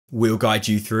We'll guide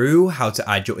you through how to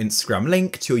add your Instagram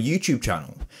link to your YouTube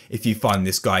channel. If you find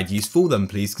this guide useful, then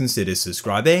please consider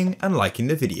subscribing and liking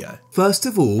the video. First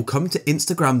of all, come to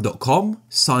instagram.com,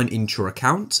 sign into your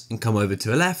account and come over to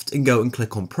the left and go and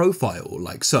click on profile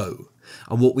like so.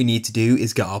 And what we need to do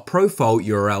is get our profile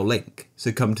URL link.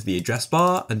 So come to the address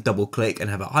bar and double click and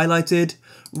have it highlighted,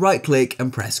 right click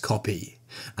and press copy.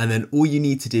 And then all you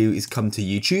need to do is come to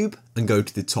YouTube and go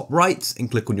to the top right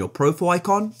and click on your profile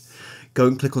icon. Go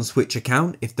and click on switch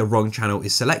account if the wrong channel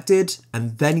is selected,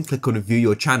 and then click on view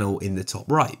your channel in the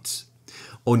top right.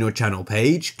 On your channel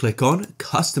page, click on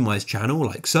customize channel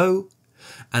like so.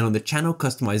 And on the channel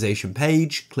customization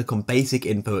page, click on basic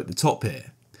info at the top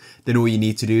here. Then all you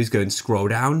need to do is go and scroll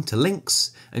down to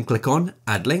links and click on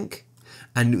add link.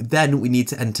 And then we need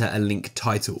to enter a link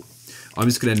title. I'm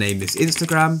just going to name this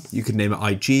Instagram. You can name it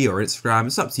IG or Instagram,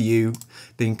 it's up to you.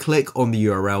 Then click on the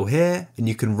URL here and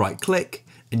you can right click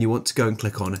and you want to go and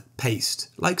click on paste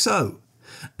like so.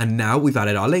 And now we've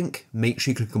added our link. Make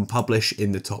sure you click on publish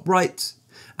in the top right.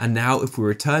 And now if we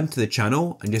return to the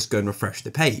channel and just go and refresh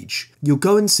the page, you'll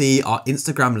go and see our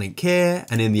Instagram link here,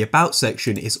 and in the about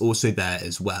section it's also there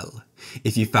as well.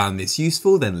 If you found this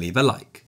useful, then leave a like.